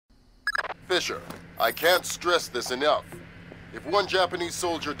Fisher, I can't stress this enough. If one Japanese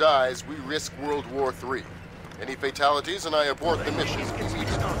soldier dies, we risk World War III. Any fatalities and I abort the mission immediately.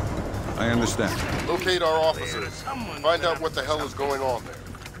 I understand. Locate our officers. Find out what the hell is going on there.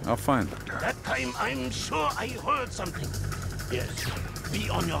 I'll find them. That time, I'm sure I heard something. Yes, be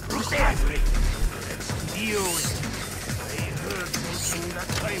on your toes. Let's deal with it. I heard something that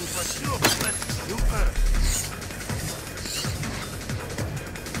time for sure, but you first.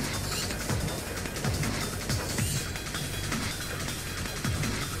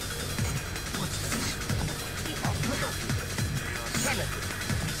 What's this?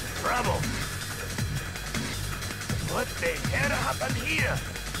 Trouble. What the hell happened here?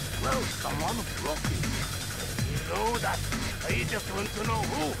 Well, someone broke it. You know that. I just want to know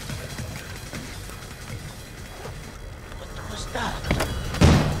who. What was that?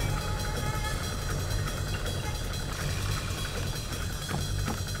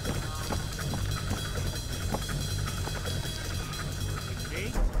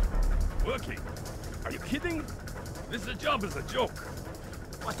 Invade? Working? Are you kidding? This job is a joke.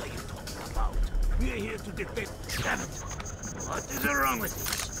 What are you talking about? We're here to defend. Damn it! What is wrong with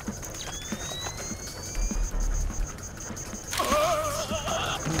this?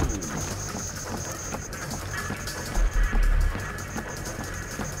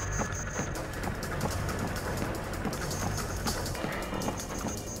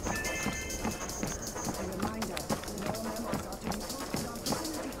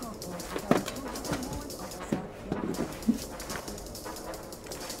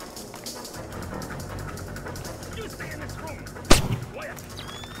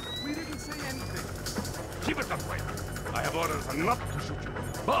 Keep it that way. I have orders not to shoot you,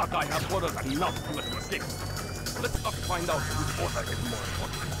 but I have orders not to let you escape. Let's not find out which order is more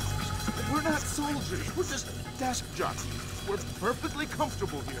important. We're not soldiers. We're just desk jockeys. We're perfectly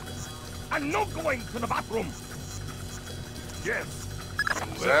comfortable here. I'm not going to the bathroom. Yes.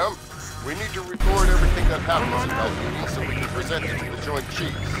 Sam, we need to record everything that happens in that meeting so we can present it to the Joint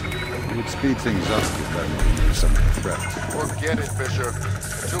Chiefs. It would speed things up if that means some threat. Forget it, Fisher.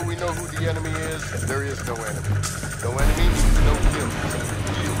 Until we know who the enemy is, there is no enemy. No enemy means no kill.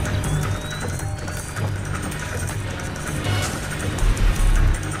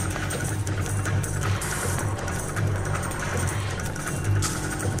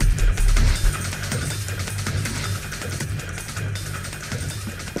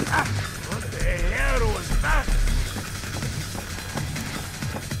 What the hell was that?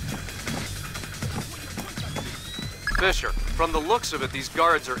 Fisher, from the looks of it, these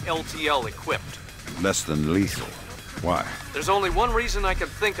guards are LTL equipped. Less than lethal. Why? There's only one reason I can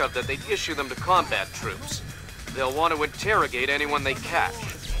think of that they'd issue them to combat troops. They'll want to interrogate anyone they catch.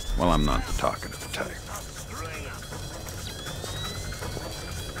 Well, I'm not the talkative type.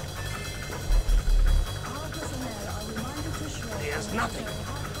 There's nothing.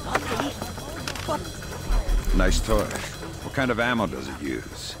 Nothing. But Nice toy. What kind of ammo does it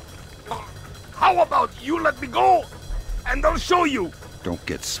use? How about you let me go, and I'll show you. Don't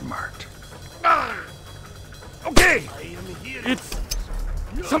get smart. Okay. I am here. It's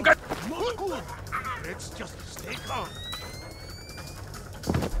some kind. Not good. Let's just stay calm.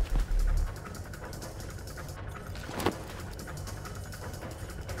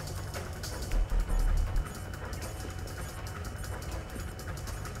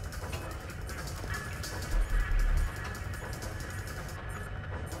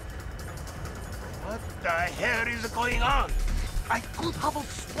 What the hell is going on? I could have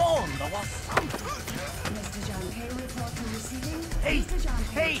sworn there was something. Mr. John Hay report to receiving. Hey, Mr. John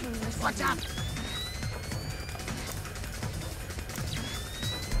Hay hey, to receiving. what's up?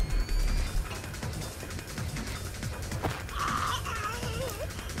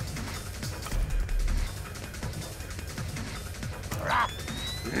 Crap,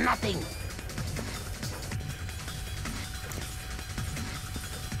 nothing.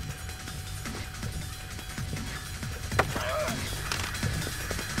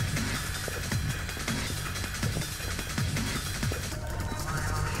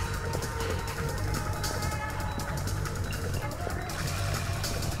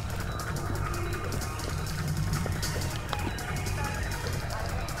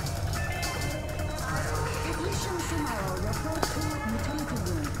 Technician Samaro report to utility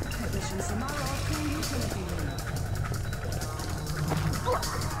room. Technician Samaro to utility room.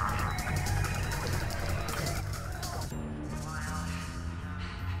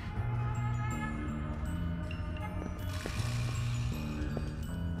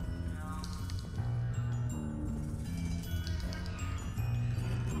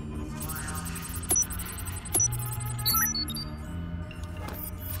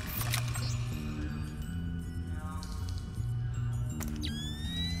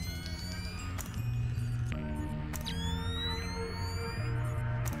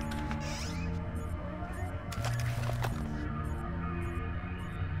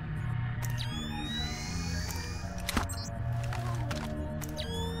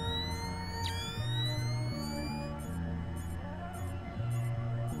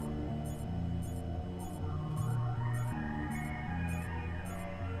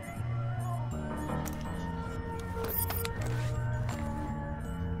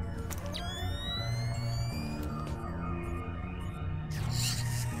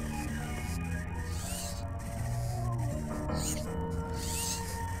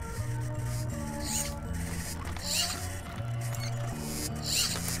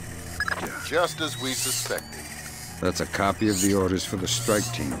 Just as we suspected. That's a copy of the orders for the strike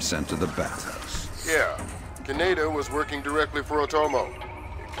team sent to the bathhouse. Yeah. Kaneda was working directly for Otomo.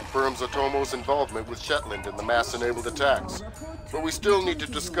 It confirms Otomo's involvement with Shetland in the mass-enabled attacks. But we still need to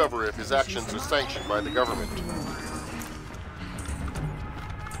discover if his actions are sanctioned by the government.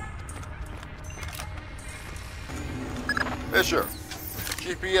 Fisher,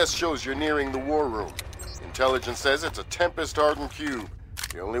 GPS shows you're nearing the war room. Intelligence says it's a Tempest-hardened cube.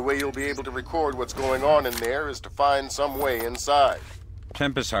 The only way you'll be able to record what's going on in there is to find some way inside.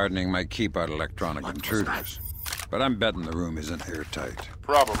 Tempest hardening might keep out electronic intruders, but I'm betting the room isn't airtight.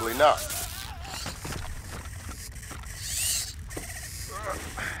 Probably not.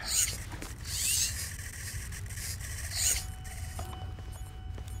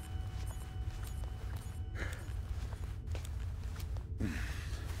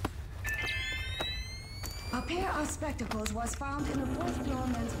 A pair of spectacles was found in the fourth floor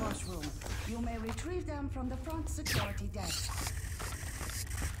men's washroom. You may retrieve them from the front security desk.